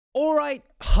Alright,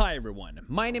 hi everyone,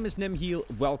 my name is Nimheal,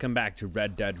 welcome back to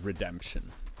Red Dead Redemption.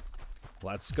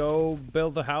 Let's go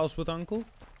build the house with Uncle.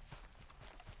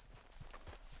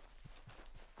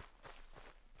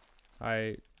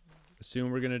 I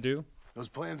assume we're gonna do. Those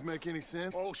plans make any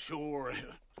sense? Oh, sure.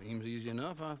 Seems easy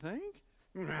enough, I think.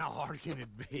 How hard can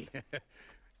it be?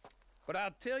 But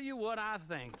I'll tell you what I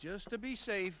think. Just to be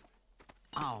safe,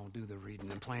 I'll do the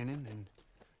reading and planning, and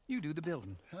you do the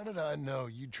building. How did I know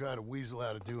you'd try to weasel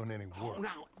out of doing any work? Oh,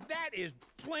 now, that is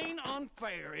plain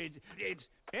unfair. It's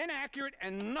inaccurate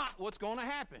and not what's going to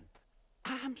happen.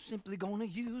 I'm simply going to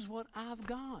use what I've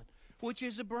got, which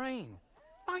is a brain.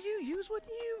 While you use what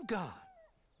you've got,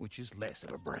 which is less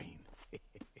of a brain.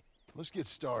 Let's get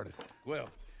started. Well,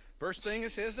 first thing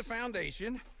it says the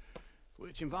foundation,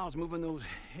 which involves moving those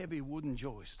heavy wooden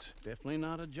joists. Definitely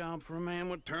not a job for a man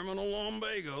with terminal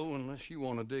lumbago unless you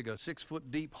want to dig a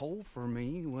 6-foot deep hole for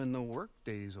me when the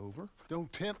workday's over.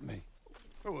 Don't tempt me.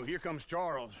 Oh, here comes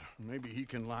Charles. Maybe he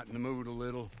can lighten the mood a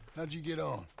little. How'd you get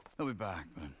on? He'll be back,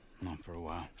 but not for a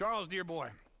while. Charles, dear boy,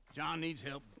 John needs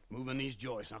help moving these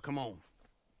joists. Now, come on.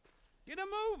 Get a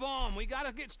move on. We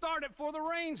gotta get started before the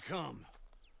rains come.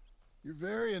 You're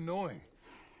very annoying.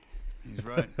 He's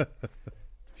right. We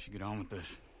should get on with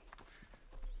this.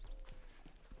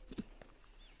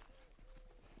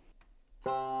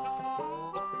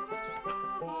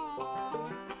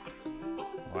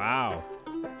 Wow.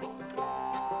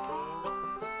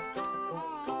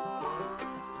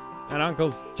 And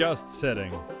Uncle's just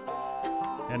sitting.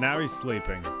 And now he's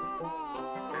sleeping.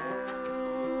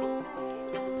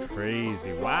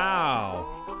 Crazy.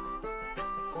 Wow.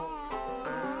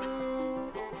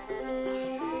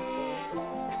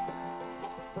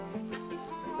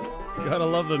 Gotta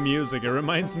love the music. It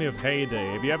reminds me of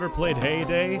Heyday. Have you ever played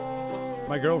Heyday?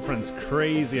 My girlfriend's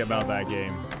crazy about that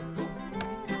game.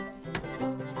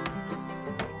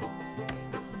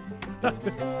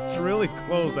 It's really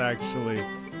close, actually.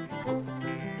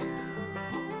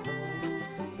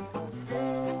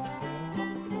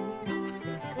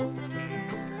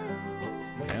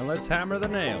 Okay, let's hammer the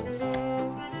nails.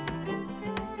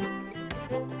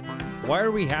 Why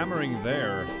are we hammering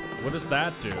there? What does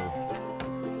that do?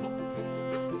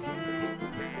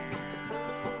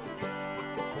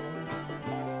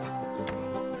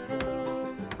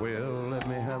 Well, let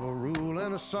me have a rule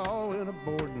and a saw and a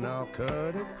board and I'll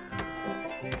cut it.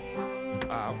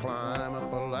 I'll climb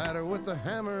up a ladder with a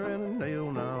hammer and a nail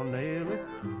and I'll nail it.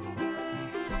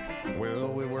 Well,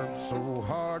 we worked so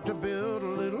hard to build a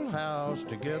little house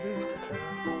together.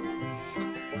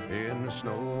 In the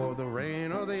snow or the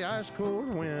rain or the ice cold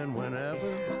wind,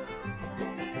 whenever.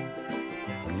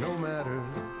 No matter.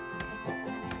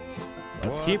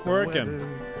 Let's keep working.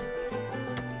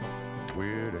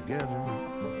 We're together.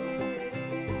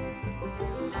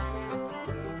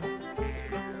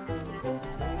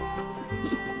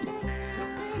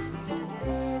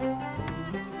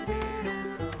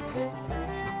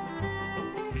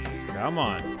 Come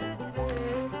on.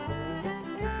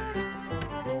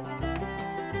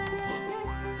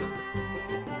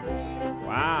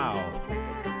 Wow.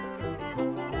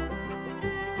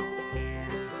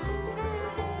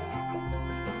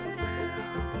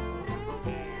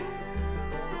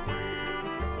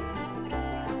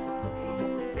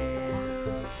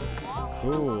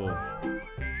 Cool.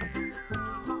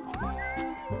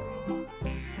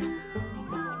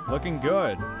 Looking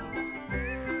good.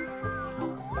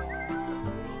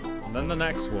 And then the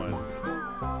next one.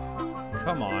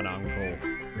 Come on, Uncle.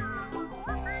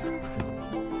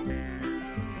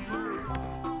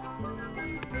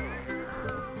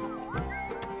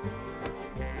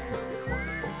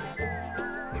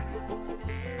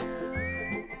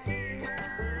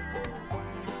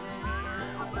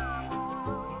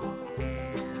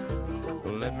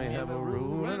 Let me have a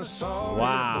rule and a saw.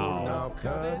 Wow. And I'll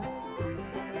cut.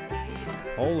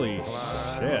 Holy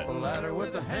shit. A ladder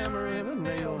with a hammer and a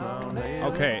nail, and I'll nail.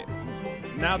 Okay,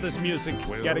 now this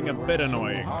music's getting a bit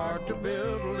annoying. Hard to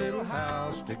build a little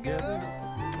house together.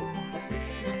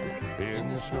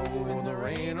 In the snow or the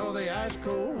rain or the ice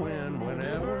cold wind,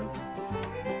 whenever.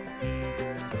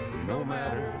 No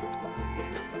matter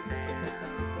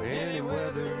any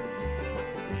weather,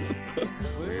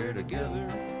 we're together.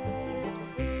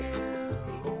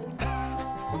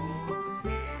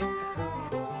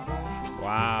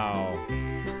 Wow.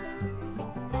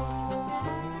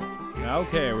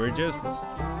 Okay, we're just...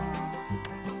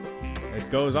 It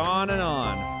goes on and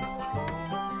on.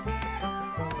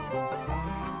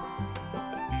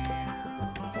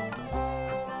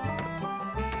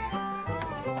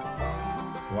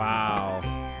 Wow.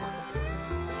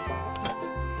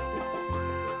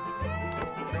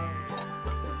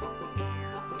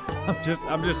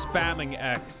 I'm just spamming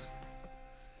X.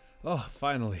 Oh,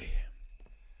 finally.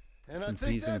 And Some I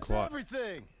think peace and that's quiet.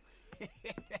 everything.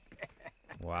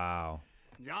 Wow.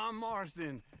 John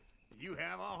Marston, you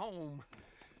have a home.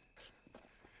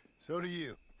 So do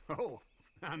you. Oh,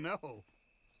 I know.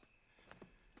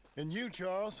 And you,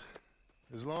 Charles.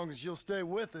 As long as you'll stay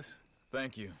with us.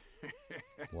 Thank you.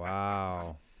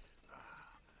 Wow.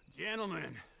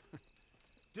 Gentlemen,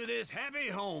 to this happy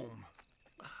home.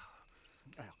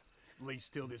 Well, at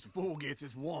least till this fool gets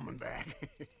his woman back.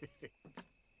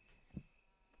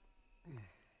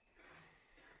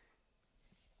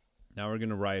 Now we're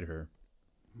gonna ride her.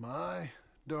 My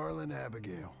darling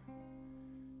Abigail,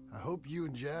 I hope you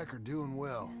and Jack are doing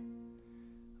well.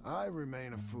 I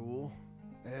remain a fool,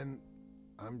 and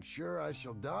I'm sure I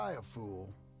shall die a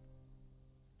fool,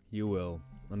 You will,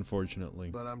 unfortunately.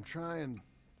 but I'm trying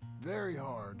very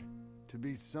hard to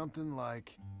be something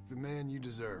like the man you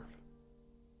deserve.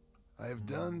 I have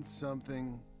done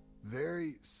something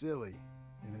very silly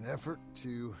in an effort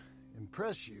to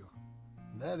impress you.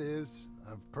 And that is,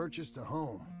 I've purchased a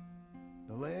home.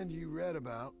 The land you read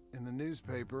about in the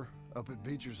newspaper up at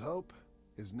Beecher's Hope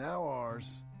is now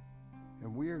ours,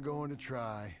 and we are going to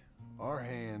try our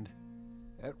hand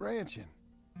at ranching.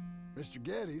 Mr.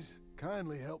 Geddes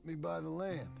kindly helped me buy the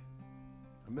land.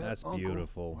 I met That's Uncle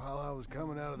beautiful. while I was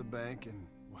coming out of the bank, and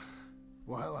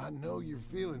while I know your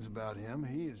feelings about him,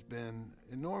 he has been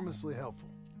enormously helpful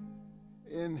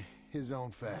in his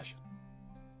own fashion.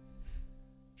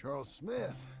 Charles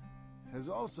Smith has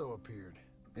also appeared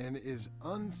and is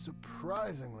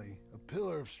unsurprisingly a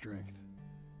pillar of strength.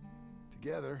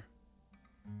 Together,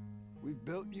 we've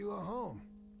built you a home.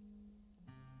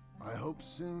 I hope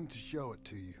soon to show it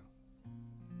to you.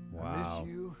 I Wow. miss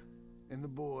you and the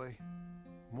boy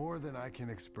more than I can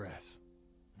express.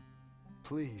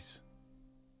 Please,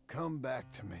 come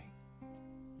back to me.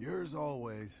 Yours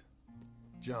always,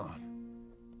 John.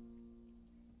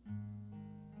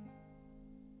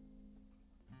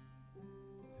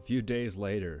 A few days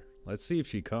later, let's see if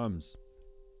she comes.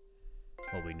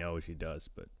 Well, we know she does,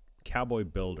 but Cowboy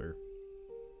Builder.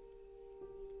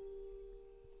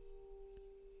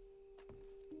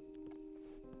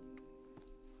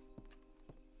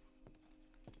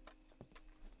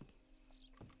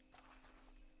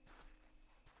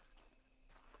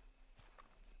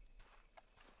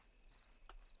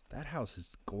 That house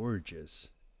is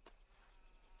gorgeous.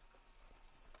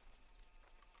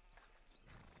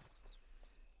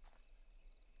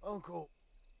 Uncle,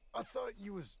 I thought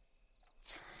you was...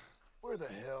 Where the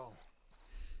hell?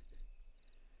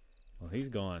 Well, he's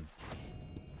gone.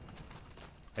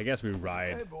 I guess we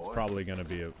ride. Hey, It's boy. probably gonna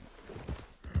be a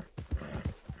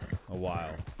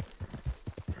while.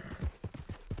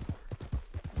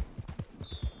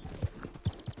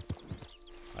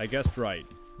 I guessed right.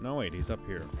 No, wait, he's up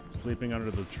here. Sleeping under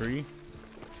the tree.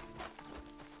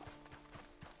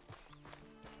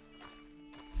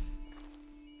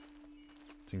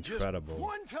 It's incredible. Just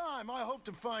one time I hope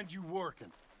to find you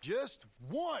working. Just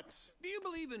once. Do you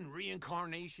believe in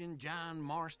reincarnation, John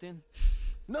Marston?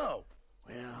 No.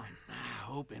 Well, I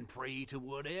hope and pray to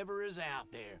whatever is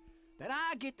out there that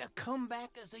I get to come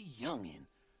back as a youngin',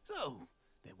 so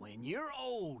that when you're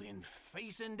old and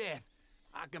facing death,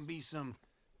 I can be some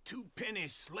two-penny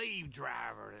slave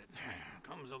driver that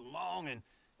comes along and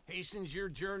hastens your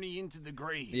journey into the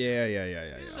grave. Yeah.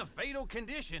 This is a fatal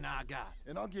condition I got.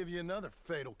 And I'll give you another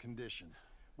fatal condition.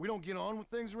 We don't get on with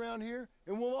things around here,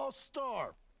 and we'll all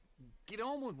starve. Get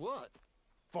on with what?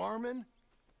 Farming,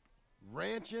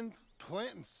 ranching,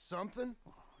 planting something.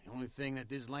 The only thing that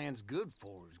this land's good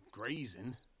for is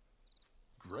grazing.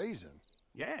 Grazing.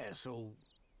 Yeah, so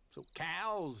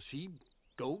cows, sheep,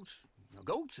 goats. Now,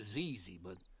 goats is easy,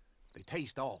 but they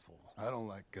taste awful. I don't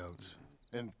like goats.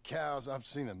 And cows, I've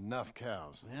seen enough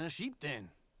cows. Yeah, sheep then.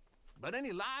 But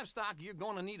any livestock, you're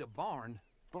gonna need a barn.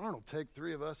 Barn will take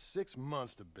 3 of us 6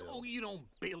 months to build. Oh, you don't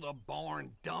build a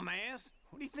barn, dumbass.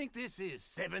 What do you think this is,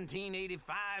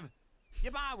 1785?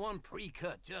 You buy one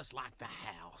pre-cut just like the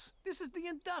house. This is the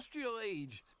industrial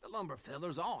age. The lumber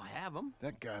fellers all have them.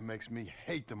 That guy makes me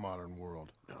hate the modern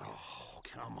world. Oh,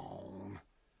 come on.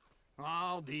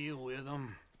 I'll deal with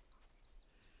them.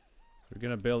 We're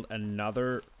gonna build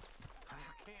another. I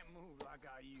can't move like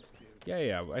I used to.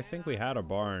 Yeah. I think we had a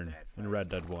barn in Red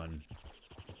Dead 1.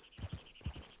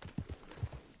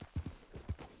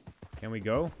 Can we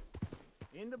go?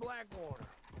 Into Blackwater.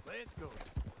 Let's go.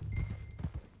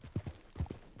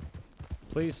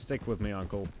 Please stick with me,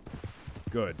 Uncle.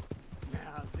 Good.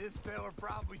 Now, this fella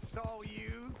probably saw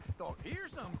you, thought,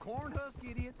 here's some corn husk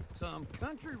idiot, some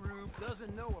country rube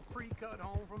doesn't know a pre-cut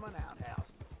home from an outhouse.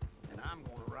 And I'm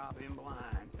gonna rob him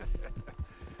blind.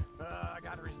 I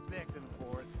gotta respect him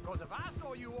for it. Because if I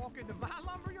saw you walk into my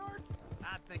lumberyard,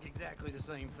 I'd think exactly the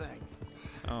same thing.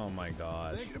 Oh my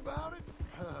god. Thinking about it?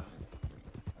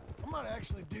 I might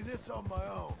actually do this on my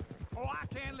own. Oh, I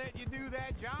can't let you do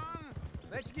that, John.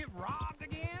 Let you get robbed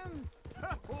again?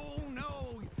 Oh,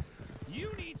 no.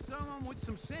 You need someone with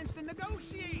some sense to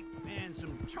negotiate. And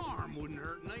some charm wouldn't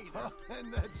hurt neither.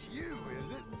 And that's you,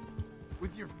 is it?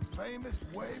 With your famous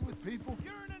way with people?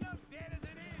 You're in enough debt as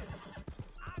it is.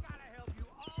 I gotta help you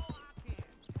all I can.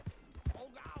 Oh,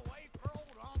 God, wait for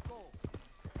old Uncle.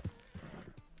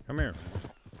 Come here.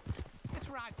 Let's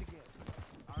ride together,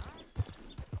 all right?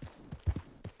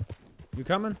 You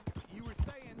coming? You were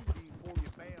saying before you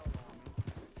bailed on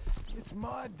me. It's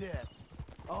my debt.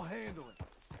 I'll handle it.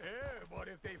 Yeah, but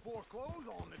if they foreclose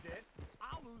on the debt,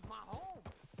 I'll lose my home.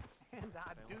 And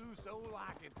I do so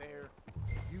like it there.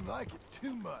 You like it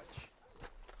too much.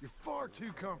 You're far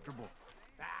too comfortable.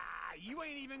 Ah, you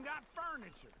ain't even got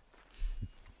furniture.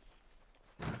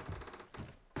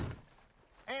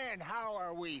 And how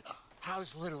are we?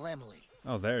 How's little Emily?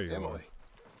 Oh, there you Emily,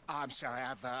 I'm sorry,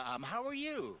 how are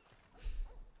you?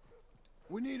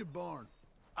 we need a barn.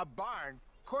 A barn?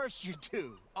 Of course you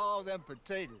do. All them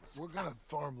potatoes. We're gonna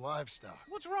farm livestock.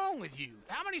 What's wrong with you?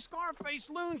 How many Scarface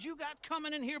loons you got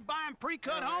coming in here buying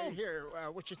pre-cut homes? Here,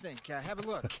 what you think? Have a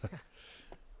look.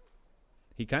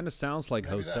 He kind of sounds like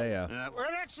Hosea. We're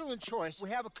an excellent choice. We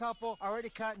have a couple already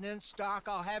cutting in stock.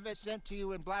 I'll have it sent to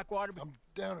you in Blackwater. I'm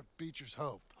down at Beecher's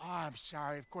Hope. Oh, I'm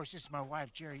sorry. Of course, this is my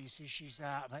wife, Jerry. You see, she's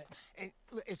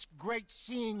it's great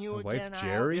seeing you The again. wife,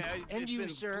 Jerry? Yeah, And it's you, been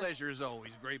sir. a pleasure as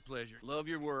always. Great pleasure. Love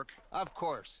your work. Of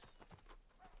course.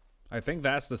 I think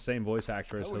that's the same voice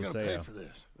actor as How are we gonna pay Hosea. for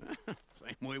this?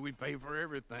 Same way we pay for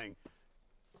everything.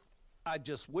 I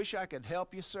just wish I could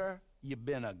help you, sir. You've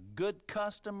been a good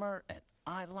customer, and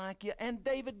I like you, and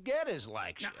David Geddes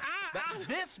likes you. Now, But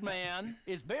this man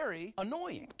is very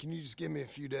annoying. Can you just give me a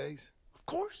few days? Of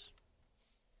course.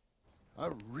 I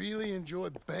really enjoy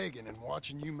begging and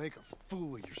watching you make a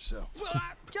fool of yourself. Well,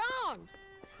 John!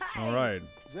 All right.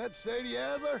 Is that Sadie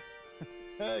Adler?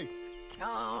 Hey,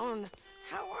 John,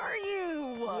 how are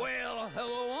you? well,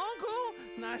 hello, Uncle.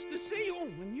 Nice to see you.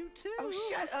 And you too. Oh,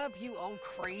 shut up, you old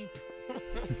creep.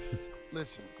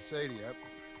 listen, Sadie,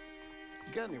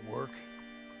 you got any work?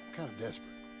 I'm kind of desperate.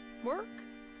 Work?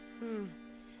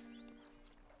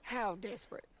 How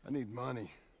desperate? I need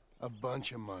money. A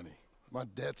bunch of money. My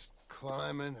debt's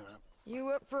climbing, and You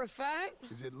up for a fight?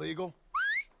 is it legal?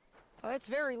 Well, it's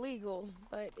very legal,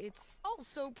 but it's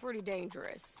also pretty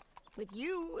dangerous. With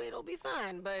you, it'll be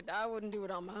fine, but I wouldn't do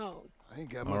it on my own. I ain't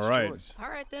got All much right. choice. All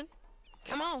right, then.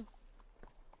 Come on.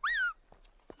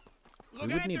 Look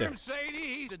would after need him, a- Sadie.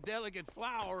 He's a delicate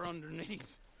flower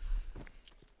underneath.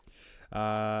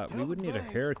 We would need a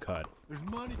haircut. There's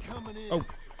money coming in. Oh.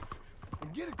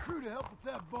 And get a crew to help with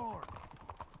that barn.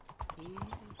 Easy.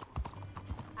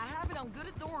 I have it on good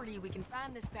authority we can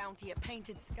find this bounty at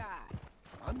Painted Sky.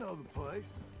 I know the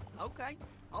place. Okay,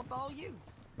 I'll follow you.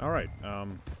 All right.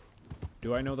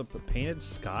 Do I know the painted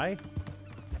sky?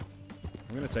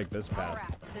 I'm gonna take this All path.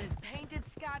 right, the Painted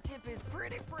Sky tip is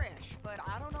pretty fresh, but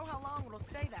I don't know how long it'll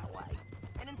stay that way.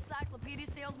 An encyclopedia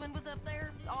salesman was up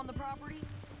there on the property.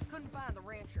 Couldn't find the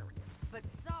rancher, but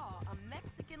saw a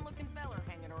Mexican-looking feller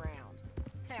hanging around.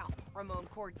 Now, Ramon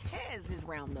Cortez is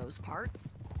round those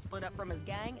parts, split up from his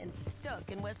gang and stuck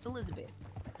in West Elizabeth.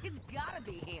 It's gotta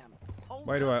be him. Hold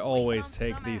Why do up, I wait always on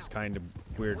take some these out. kind of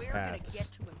weird We're gonna get paths?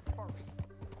 to him first.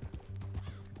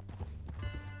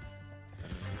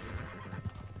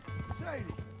 Sadie.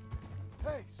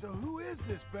 Hey, so who is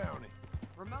this bounty?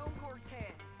 Ramon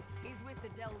Cortez. He's with the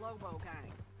Del Lobo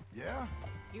gang. Yeah?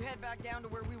 You head back down to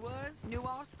where we was, New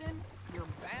Austin, you're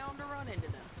bound to run into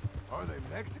them. Are they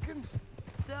Mexicans?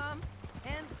 Some,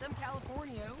 and some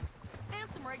Californios,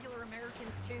 and some regular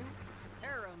Americans too.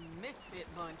 They're a misfit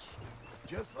bunch.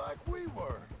 Just like we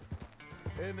were.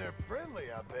 And they're friendly,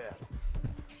 I bet.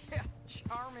 Yeah,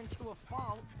 charming to a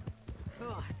fault.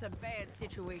 Ugh, it's a bad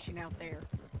situation out there.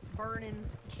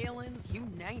 Burnings, killings, you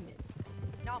name it.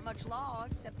 Not much law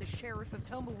except the sheriff of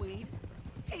Tumbleweed.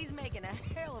 He's making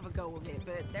a hell of a go of it,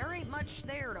 but there ain't much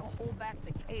there to hold back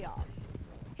the chaos.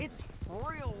 It's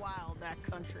real wild, that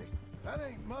country. That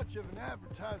ain't much of an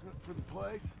advertisement for the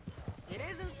place. It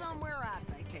isn't somewhere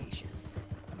I'd vacation,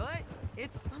 but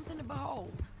it's something to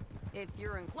behold. If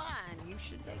you're inclined, you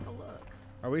should take a look.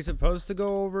 Are we supposed to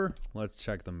go over? Let's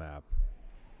check the map.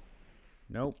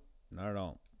 Nope, not at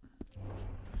all.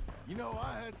 You know,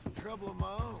 I had some trouble of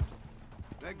my own.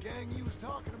 That gang you was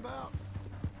talking about,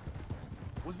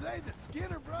 was they the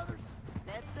Skinner brothers?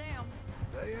 That's them.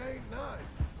 They ain't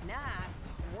nice. Nice.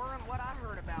 Weren't what I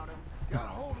heard about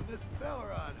this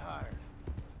fella I'd hired.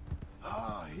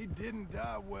 Ah, he didn't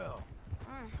die well.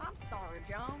 I'm sorry,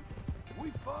 John.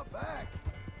 We fought back.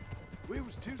 We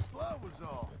was too slow was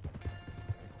all.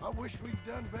 I wish we'd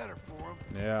done better for him.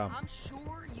 Yeah. I'm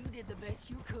sure you did the best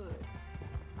you could.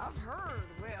 I've heard,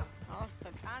 well,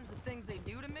 the kinds of things they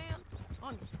do to men.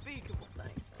 Unspeakable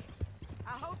things.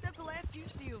 I hope that's the last you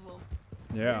see of them.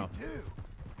 Yeah. Me too.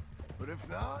 But if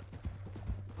not,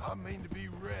 I mean to be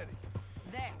ready.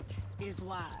 That is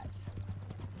wise.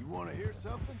 You want to hear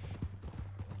something?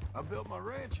 I built my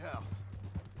ranch house.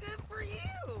 Good for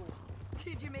you.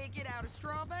 Did you make it out of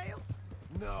straw bales?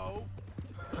 No.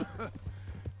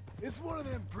 It's one of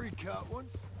them pre-cut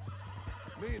ones.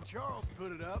 Me and Charles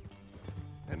put it up,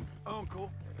 and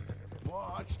Uncle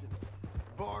watched and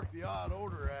barked the odd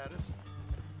order at us.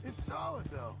 It's solid,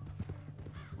 though.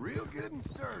 Real good and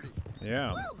sturdy.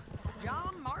 Yeah. Woo!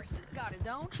 John Marston's got his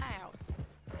own house.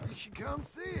 You should come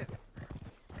see it.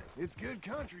 It's good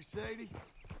country, Sadie.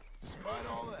 Despite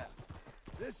all that,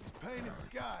 this is painted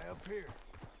sky up here.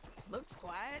 Looks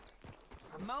quiet.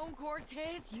 Ramon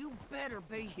Cortez, you better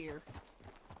be here.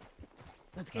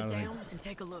 Let's get down and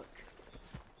take a look.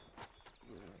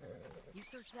 You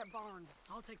search that barn.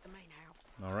 I'll take the main house.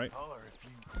 All right. Holler if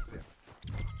you...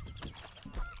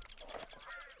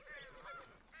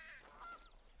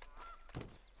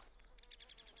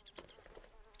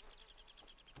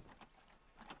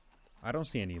 I don't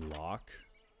see any lock.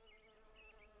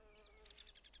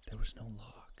 There was no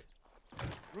lock.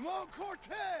 Ramon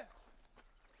Cortez!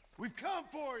 We've come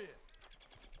for you!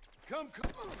 Come.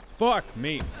 Fuck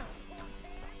me.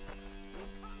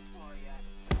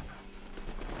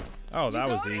 Oh, that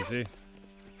was easy.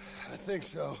 I think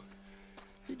so.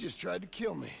 He just tried to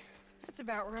kill me. That's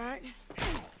about right.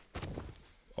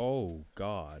 Oh,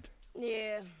 God.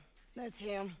 Yeah, that's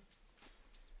him.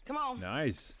 Come on.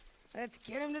 Nice. Let's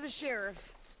get him to the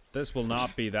sheriff. This will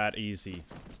not be that easy.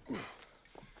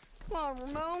 Come on,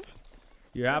 Ramon.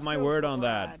 You have my word on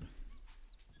that.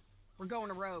 We're going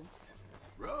to Rhodes.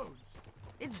 Rhodes?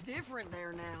 It's different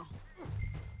there now.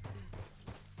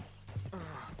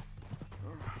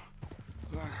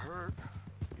 That hurt.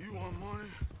 You want money?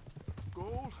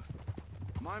 Gold?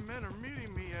 My men are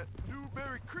meeting me at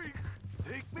Newberry Creek.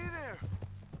 Take me there.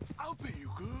 I'll pay you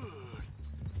good.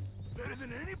 Better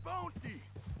than any bounty.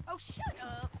 Oh, shut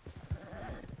up.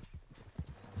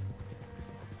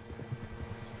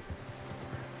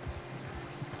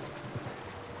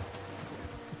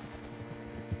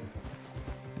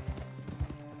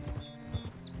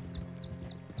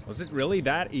 Was it really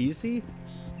that easy?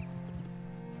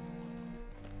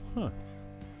 Huh.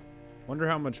 Wonder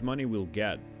how much money we'll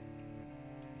get.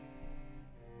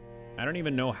 I don't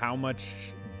even know how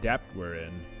much depth we're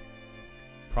in.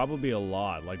 Probably a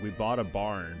lot. Like, we bought a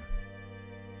barn.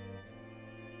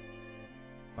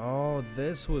 Oh,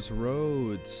 this was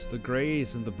Rhodes. The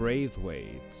Greys and the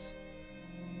Braithwaites.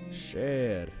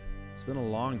 Shit. It's been a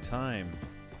long time.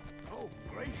 Oh,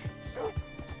 great.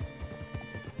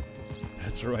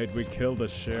 That's right, we killed the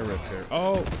sheriff here.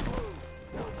 Oh!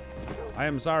 I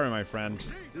am sorry, my friend.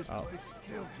 This place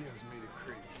still gives me the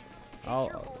creeps.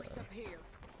 Up here.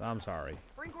 I'm sorry.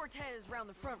 Bring Cortez round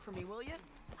the front for me, will you?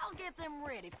 I'll get them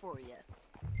ready for you.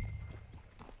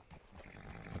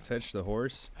 Let's hitch the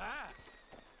horse.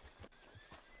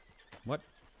 What?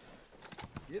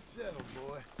 Get settled,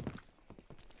 boy.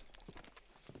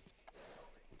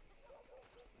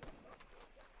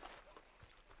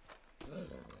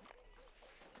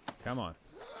 Come on.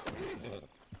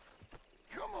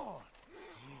 Come on.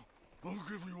 I'll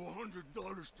give you $100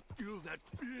 to kill that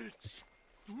bitch.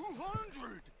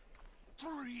 200.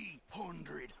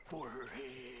 300 for her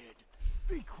head.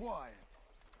 Be quiet.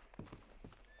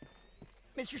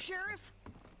 Mr. Sheriff?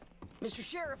 Mr.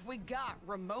 Sheriff, we got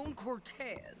Ramon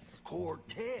Cortez.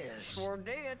 Cortez? Sure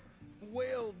did.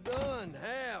 Well done,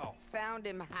 how? Found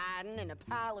him hiding in a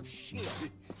pile of shit.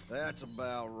 That's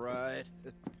about right.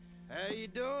 How you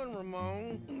doing,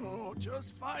 Ramon? Oh,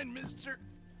 just fine, mister.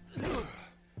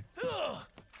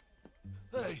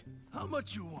 Hey, how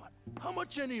much you want? How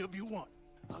much any of you want?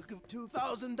 I'll give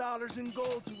 $2,000 in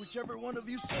gold to whichever one of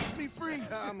you sets me free.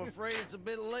 I'm afraid it's a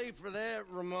bit late for that,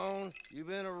 Ramon. You've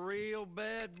been a real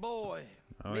bad boy.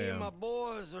 Oh, Me yeah. and my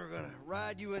boys are gonna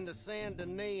ride you into Saint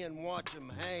Denis and watch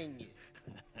them hang you.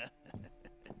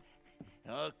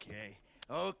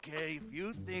 Okay, if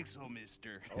you think so,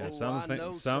 mister. Yeah, I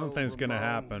know something's so, gonna Ramon.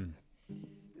 happen.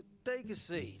 Take a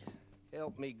seat.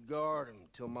 Help me guard them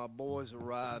till my boys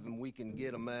arrive and we can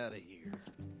get them out of here.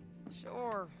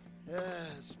 Sure.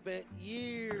 Spent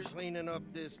years cleaning up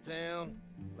this town.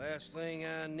 Last thing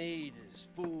I need is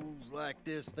fools like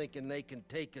this thinking they can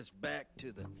take us back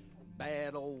to the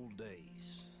bad old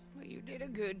days. Well, you did a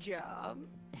good job.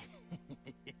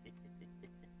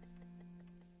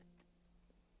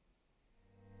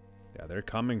 Yeah, they're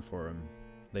coming for him.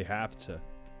 They have to.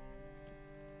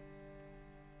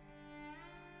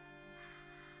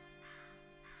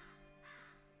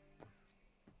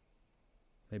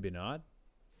 Maybe not.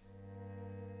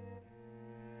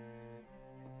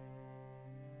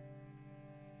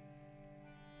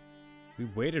 We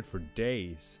waited for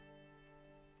days.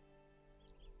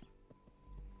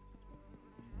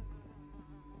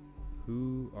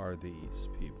 Who are these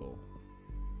people?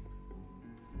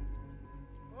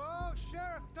 Oh,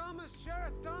 Sheriff Thomas,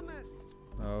 Sheriff Thomas!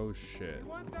 Oh shit. You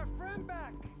want our friend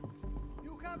back?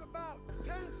 You have about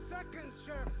 10 seconds,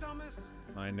 Sheriff Thomas.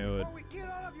 I knew it. Before we kill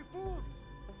all of you fools.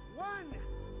 1.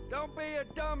 Don't be a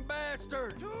dumb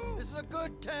bastard. 2. This is a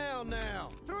good town now.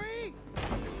 3.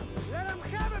 Let them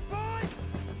have it, boys!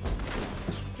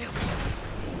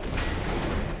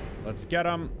 Let's get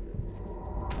him.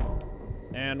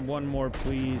 And one more,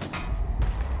 please.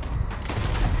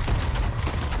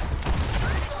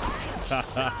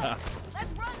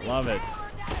 Love it.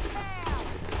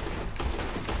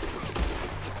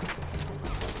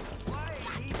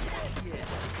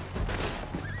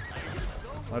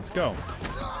 Let's go.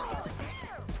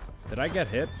 Did I get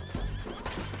hit?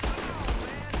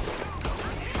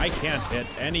 I can't hit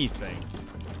anything.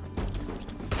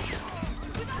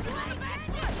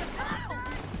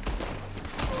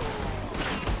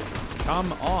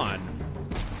 Come on.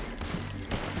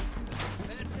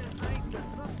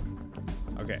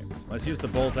 Okay, let's use the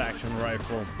bolt action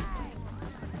rifle.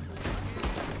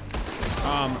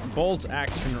 Bolt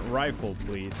action rifle,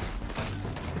 please.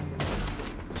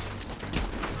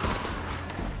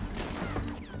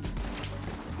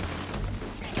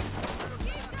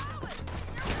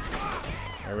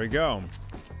 There we go.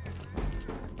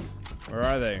 Where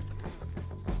are they?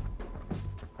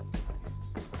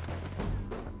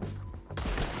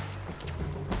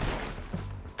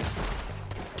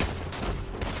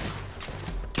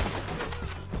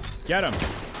 Get him.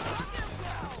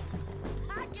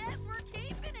 I guess we're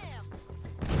keeping him.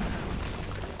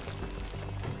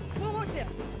 What was it?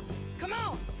 Come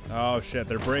on. Oh shit,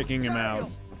 they're breaking him out.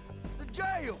 The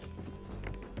jail.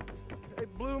 They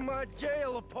blew my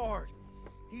jail apart.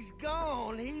 He's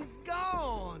gone. He's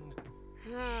gone.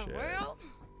 Shit. Well,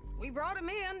 we brought him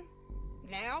in.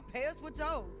 Now pay us what's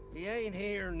owed. He ain't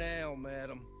here now,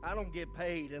 madam. I don't get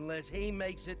paid unless he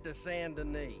makes it to Saint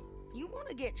Denis. You want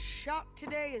to get shot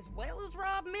today as well as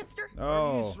Rob, mister?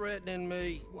 Are you threatening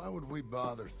me? Why would we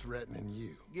bother threatening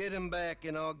you? Get him back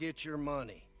and I'll get your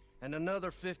money. And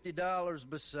another $50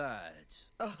 besides.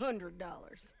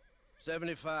 $100.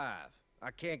 75.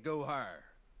 I can't go higher.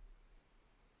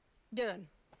 Done.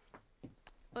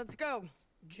 Let's go,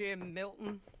 Jim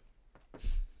Milton.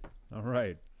 All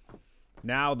right.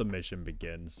 Now the mission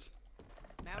begins.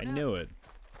 I knew it.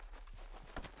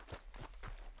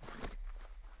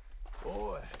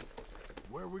 Boy,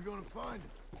 where are we gonna find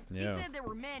him? Yeah. He said there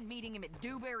were men meeting him at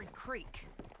Dewberry Creek.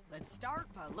 Let's start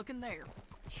by looking there.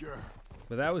 Sure.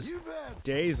 But that was You've had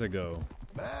days ago.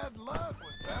 bad luck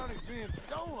with bounties being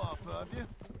stolen off of you.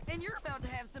 And you're about to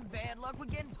have some bad luck with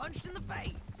getting punched in the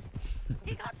face.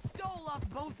 He got stole off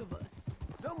both of us.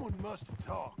 Someone must have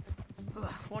talked.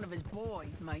 One of his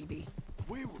boys, maybe.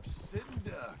 We were sitting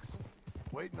ducks,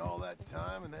 waiting all that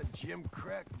time in that Jim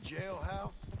Crack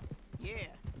jailhouse. Yeah.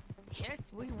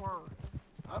 Yes, we were.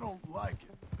 I don't like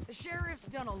it. The sheriff's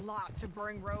done a lot to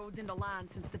bring roads into line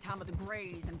since the time of the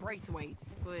Grays and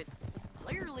Braithwaites, but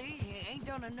clearly he ain't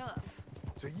done enough.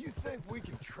 So you think we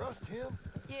can trust him?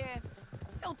 Yeah,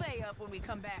 he'll pay up when we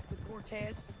come back with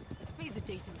Cortez. He's a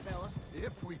decent fella.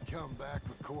 If we come back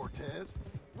with Cortez.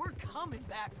 We're coming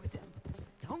back with him.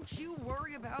 Don't you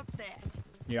worry about that.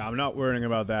 Yeah, I'm not worrying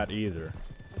about that either.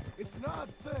 It's an odd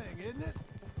thing, isn't it?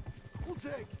 We'll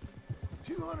take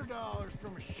 $200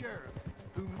 from a sheriff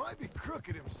who might be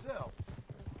crooked himself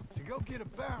to go get a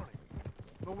bounty.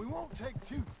 But we won't take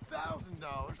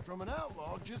 $2,000 from an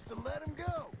outlaw just to let him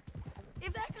go.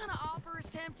 If that kind of offer is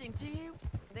tempting to you,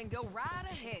 then go right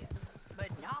ahead. But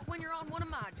not when you're on one of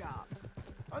my jobs.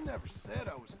 I never said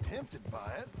I was tempted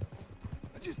by it.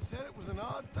 I just said it was an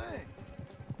odd thing.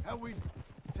 How we'd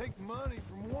take money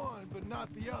from one but not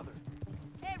the other.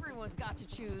 Everyone's got to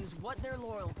choose what they're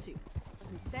loyal to.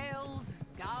 Themselves,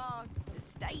 God, the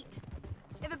state.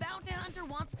 If a bounty hunter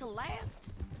wants to last,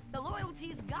 the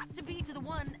loyalty's got to be to the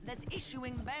one that's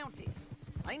issuing the bounties.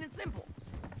 Plain and simple.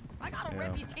 I got a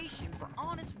reputation for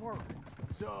honest work.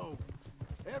 So,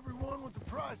 everyone with a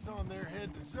price on their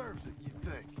head deserves it, you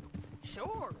think?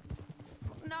 Sure.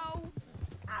 No,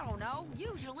 I don't know,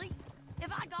 usually.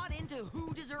 If I got into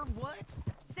who deserved what,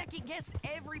 second-guessed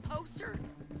every poster,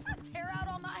 I'd tear out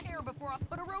all my hair before I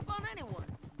put a rope on anyone.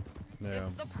 Yeah.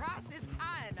 If the price is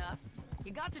high enough,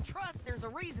 you got to trust there's a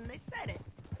reason they said it.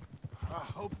 I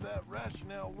hope that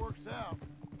rationale works out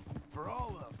for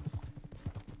all of us.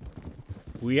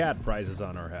 We had prizes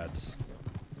on our heads.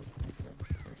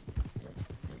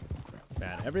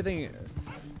 Man, everything...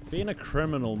 Being a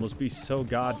criminal must be so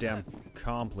goddamn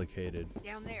complicated.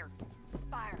 Down there.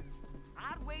 Fire.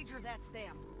 I'd wager that's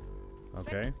them.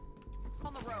 Okay.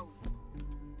 On the road.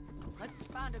 Let's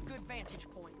find a good vantage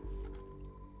point.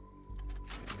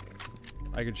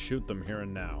 I could shoot them here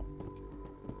and now.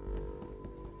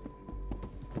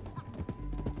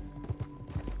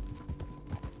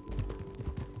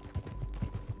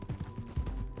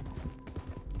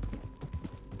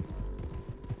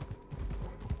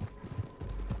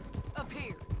 Up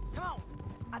here. Come on.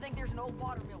 I think there's an old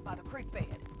water mill by the creek bed.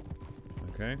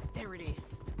 Okay. There it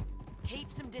is.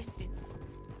 Keep some distance.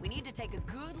 We need to take a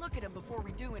good look at them before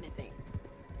we do anything.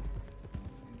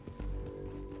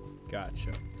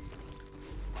 Gotcha.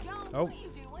 John, Oh. what are you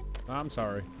doing? I'm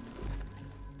sorry.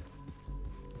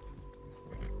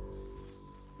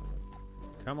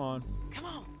 Come on. Come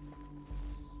on.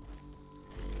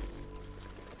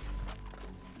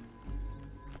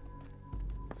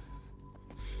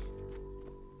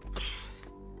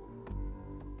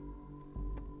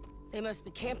 They must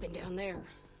be camping down there.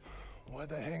 Why are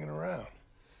they hanging around?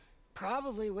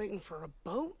 Probably waiting for a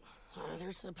boat.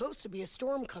 There's supposed to be a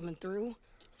storm coming through,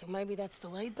 so maybe that's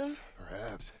delayed them.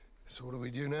 Perhaps. So what do we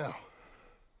do now?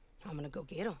 I'm gonna go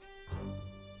get them.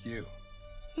 You.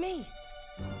 Me.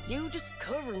 You just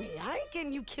cover me. I ain't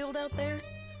getting you killed out there.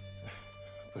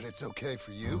 But it's okay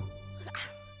for you?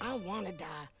 I wanna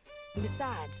die. And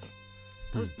besides,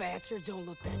 those bastards don't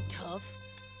look that tough.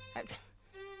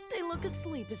 They look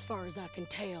asleep as far as I can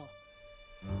tell.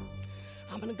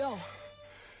 I'm gonna go.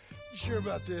 You sure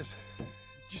about this?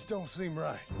 Just don't seem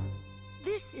right.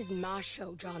 This is my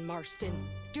show, John Marston.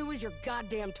 Do as you're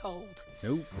goddamn told.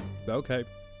 Nope. Okay.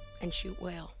 And shoot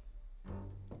well.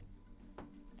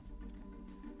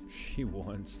 She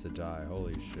wants to die.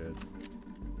 Holy shit.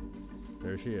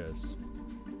 There she is.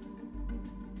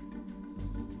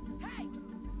 Hey!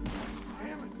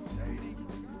 Damn it, Sadie.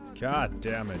 God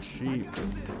damn it, she...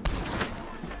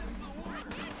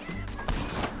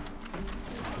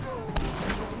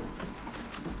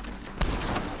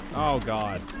 Oh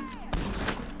god.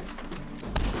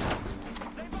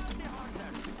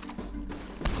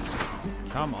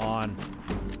 Come on.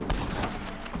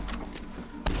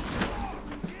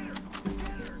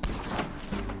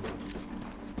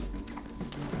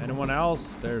 Anyone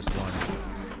else? There's one.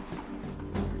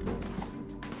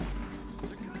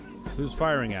 Who's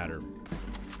firing at her?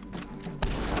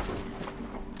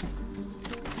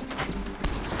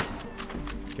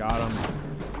 Got him.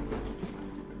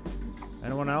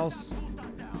 Anyone else?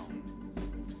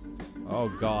 Oh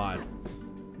god.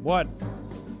 What?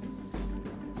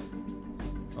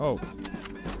 Oh.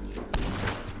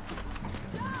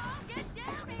 Get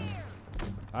down here!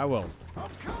 I will. I'm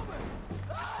coming!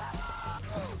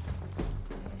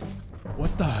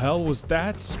 What the hell was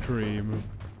that scream?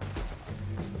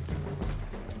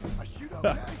 I shoot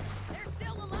okay? They're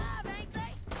still alive, ain't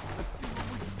they? Let's see what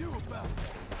we can do about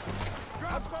that.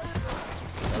 Drop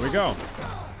fire! There we go.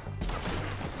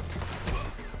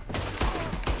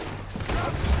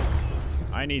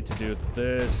 I need to do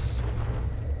this.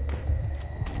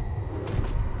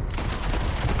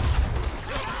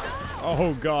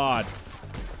 Oh god.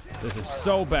 This is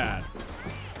so bad.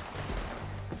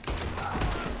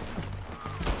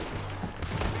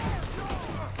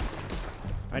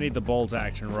 I need the bolt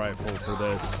action rifle for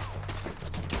this.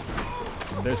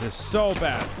 This is so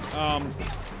bad.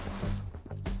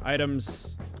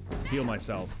 Items. Heal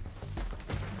myself.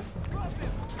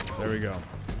 There we go.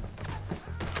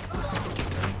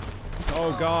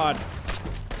 Oh god.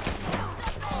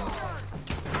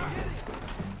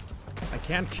 I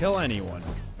can't kill anyone.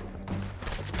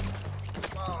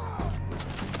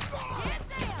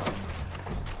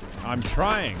 I'm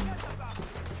trying.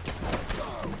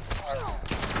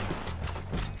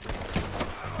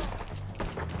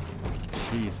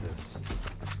 Jesus.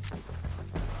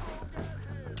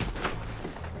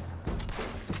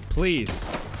 Please.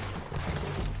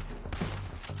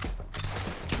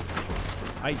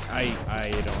 I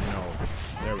don't know.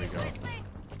 There we go.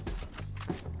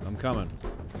 I'm coming.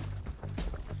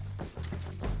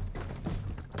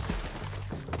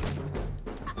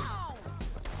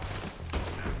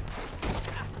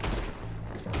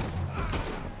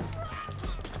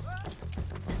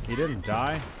 He didn't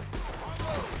die?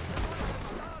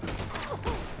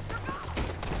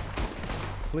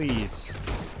 Please.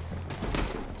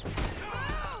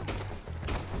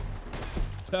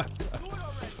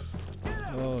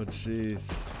 Oh,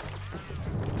 jeez.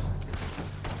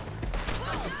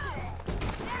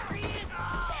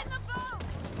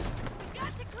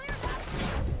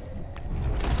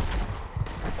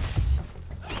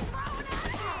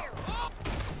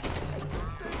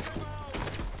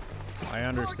 I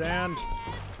understand.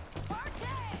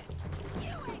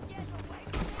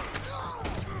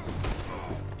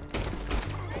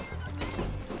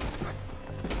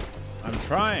 I'm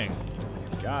trying.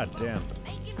 God damn.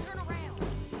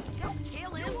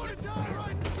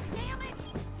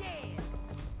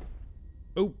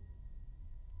 Oop.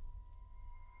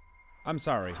 I'm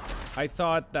sorry. I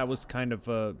thought that was kind of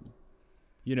a,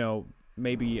 you know,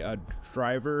 maybe a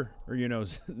driver, or, you know,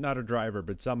 not a driver,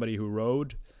 but somebody who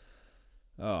rode.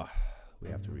 Oh, we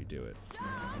have to redo it.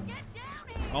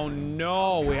 Oh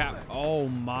no, we have, oh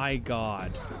my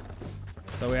god.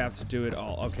 So we have to do it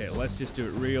all. Okay, let's just do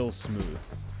it real smooth.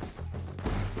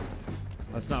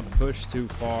 Let's not push too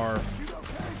far.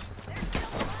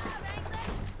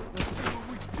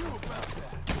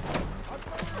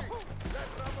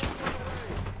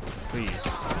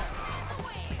 Please.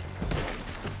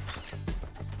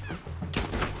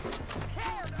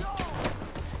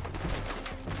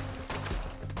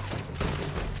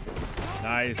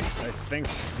 Nice. I think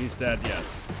he's dead,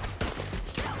 yes.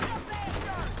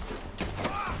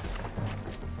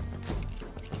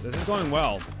 This is going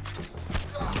well.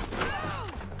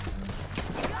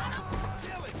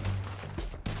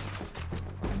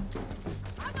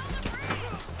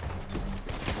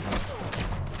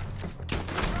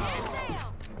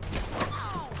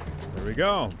 There we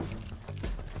go.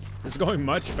 This is going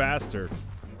much faster.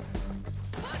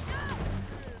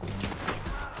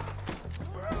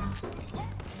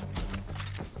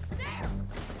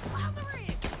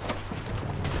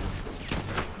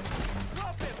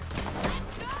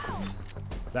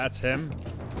 That's him.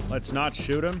 Let's not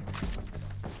shoot him.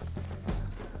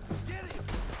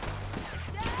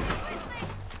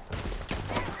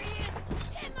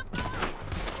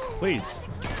 Please.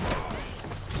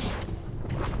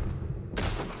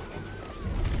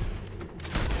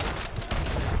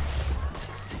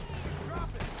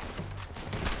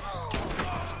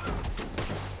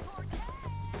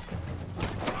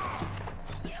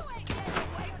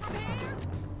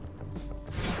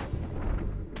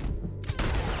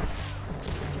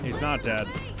 He's not dead.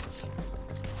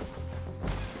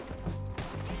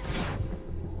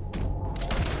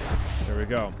 There we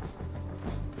go.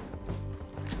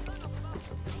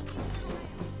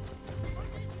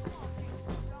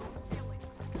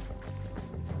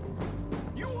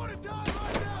 You want to die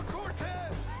right now,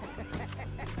 Cortez?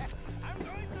 I'm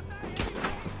going to die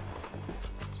anyway.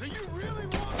 So you really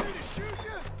want me to shoot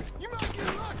you? You might get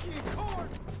lucky in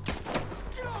court.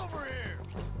 Get over here.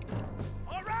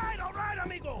 All right,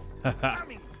 amigo.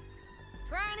 Coming.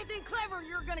 Try anything clever and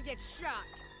you're gonna get shot.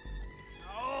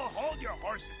 Oh, hold your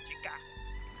horses, chica.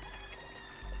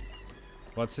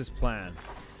 What's his plan?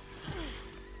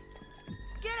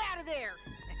 Get out of there.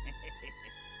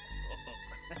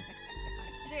 I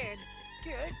said,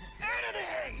 get Out of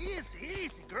there! Easy,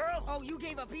 easy, girl. Oh, you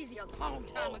gave up easy a long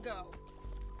time ago.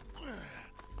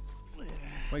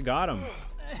 We got him.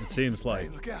 It seems like. Hey,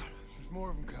 look out. There's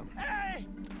more of them coming. Hey,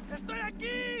 estoy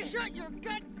aquí. Shut your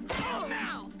goddamn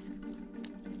mouth.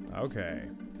 Okay.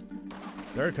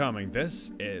 They're coming.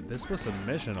 This was a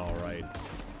mission, all right.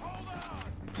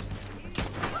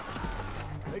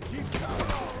 They keep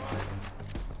coming, all right.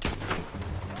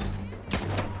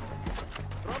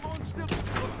 Ramon's still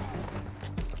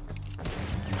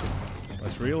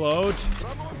Let's reload.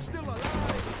 Ramon's still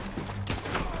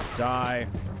alive. Die.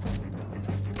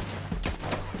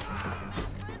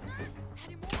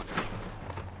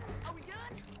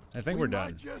 I think we're done.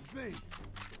 Might just be.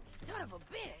 Son of a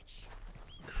bitch.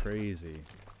 Crazy.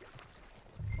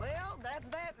 Well, that's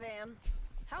that then.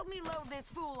 Help me load this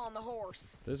fool on the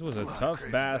horse. This was a Lot of tough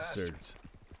crazy bastard. bastards.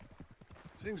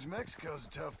 Seems Mexico's a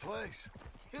tough place.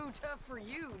 Too tough for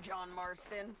you, John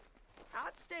Marston.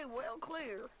 I'd stay well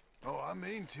clear. Oh, I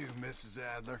mean to, Mrs.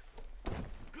 Adler.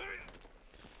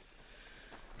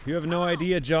 You have no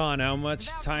idea, John, how much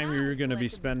time you're going to be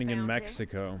spending in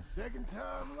Mexico. Second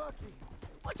time lucky.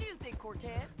 What do you think,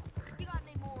 Cortez? You got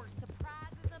any more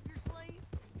surprises up your sleeve?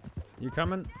 You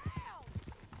coming?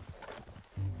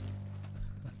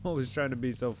 I'm always trying to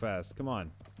be so fast. Come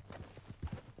on.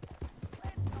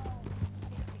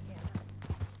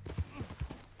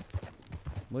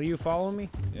 Will you follow me?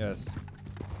 Yes.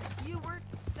 You were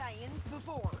saying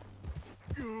before.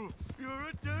 You're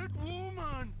a dead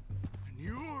woman. And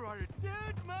you are a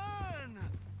dead man.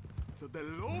 The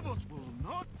Lobos will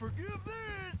not forgive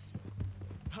this.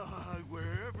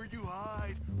 Wherever you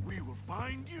hide, we will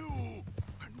find you,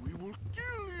 and we will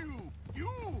kill you.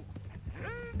 You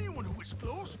and anyone who is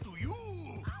close to you.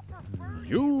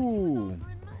 You.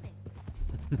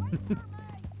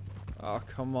 Oh,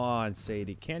 come on,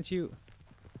 Sadie. Can't you?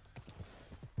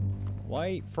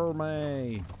 Wait for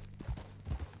me.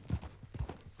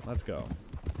 Let's go.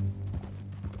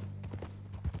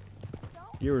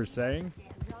 You were saying?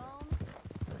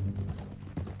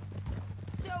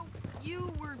 So,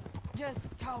 you were just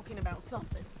talking about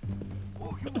something.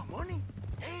 Oh, you want money?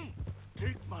 Hey,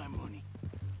 take my money.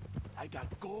 I got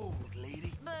gold,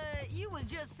 lady. But you was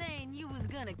just saying you was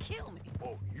gonna kill me.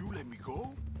 Oh, you let me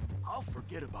go? I'll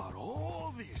forget about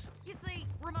all this. You see,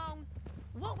 Ramon,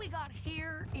 what we got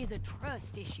here is a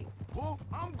trust issue. Oh,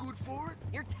 I'm good for it.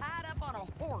 You're tied up on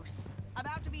a horse,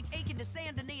 about to be taken to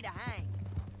Saint Denis to hang.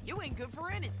 You ain't good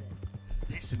for anything.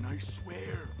 Listen, I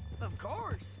swear. Of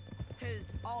course,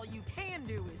 because all you can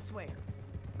do is swear.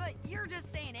 But you're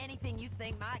just saying anything you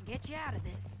think might get you out of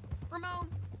this. Ramon,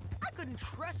 I couldn't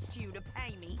trust you to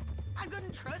pay me. I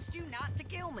couldn't trust you not to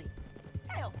kill me.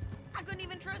 Hell, I couldn't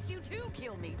even trust you to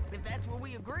kill me, if that's what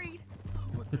we agreed.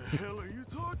 What the hell are you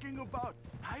talking about?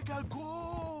 I got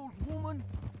gold, woman.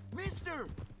 Mister,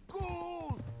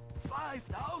 gold.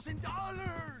 $5,000.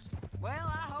 Well,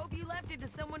 I hope you left it to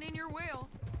someone in your will.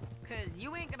 Because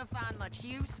you ain't gonna find much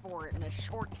use for it in the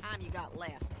short time you got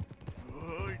left.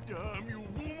 Oh, damn you,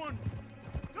 woman.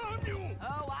 Damn you.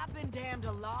 Oh, I've been damned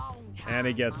a long time. And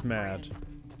he gets my mad. friend.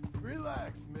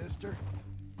 Relax, mister.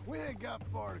 We ain't got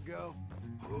far to go.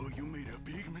 Oh, you made a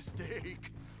big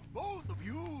mistake. Both of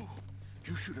you.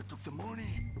 You should have took the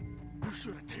money. You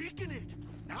should have taken it.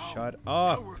 Now, Shut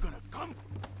up. Now we're gonna come.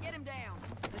 Get him down.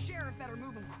 The sheriff better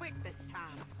move him quick this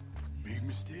time. Big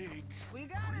mistake. We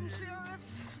got him, Sheriff.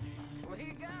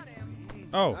 We got him.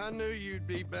 Oh. I knew you'd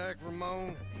be back,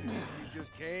 Ramon. You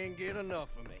just can't get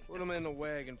enough of me. Put him in the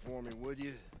wagon for me, would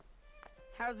you?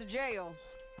 How's the jail?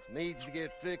 Needs to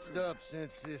get fixed up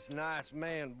since this nice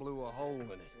man blew a hole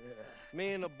in it.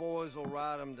 Me and the boys will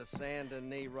ride him to Saint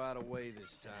Denis right away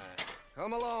this time.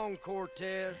 Come along,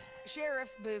 Cortez.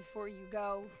 Sheriff, before you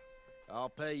go, I'll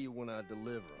pay you when I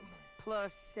deliver him.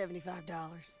 plus $75.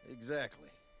 Exactly.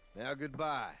 Now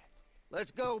goodbye.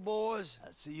 Let's go, boys.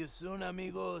 I'll see you soon,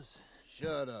 amigos.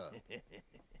 Shut up.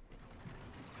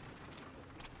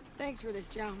 Thanks for this,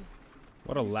 John.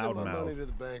 What a You send my money loudmouth. to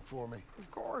the bank for me.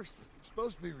 Of course. I'm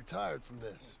supposed to be retired from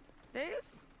this.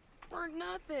 This? Weren't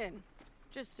nothing.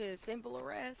 Just a simple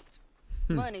arrest.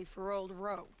 Money for old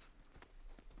rope.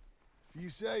 If you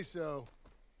say so.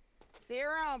 See you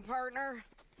around, partner.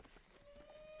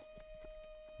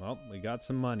 Well, we got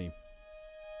some money.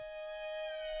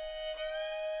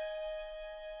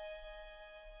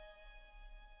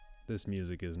 This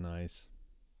music is nice.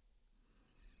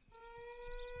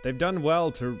 They've done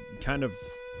well to kind of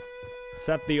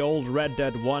set the old Red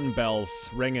Dead 1 bells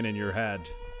ringing in your head.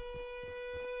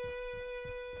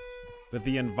 With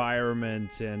the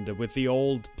environment and with the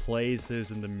old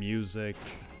places and the music.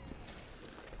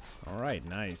 Alright,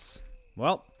 nice.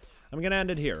 Well, I'm gonna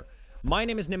end it here. My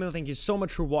name is Nimheal, thank you so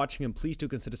much for watching, and please do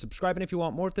consider subscribing if you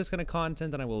want more of this kind of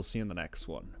content, and I will see you in the next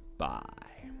one. Bye.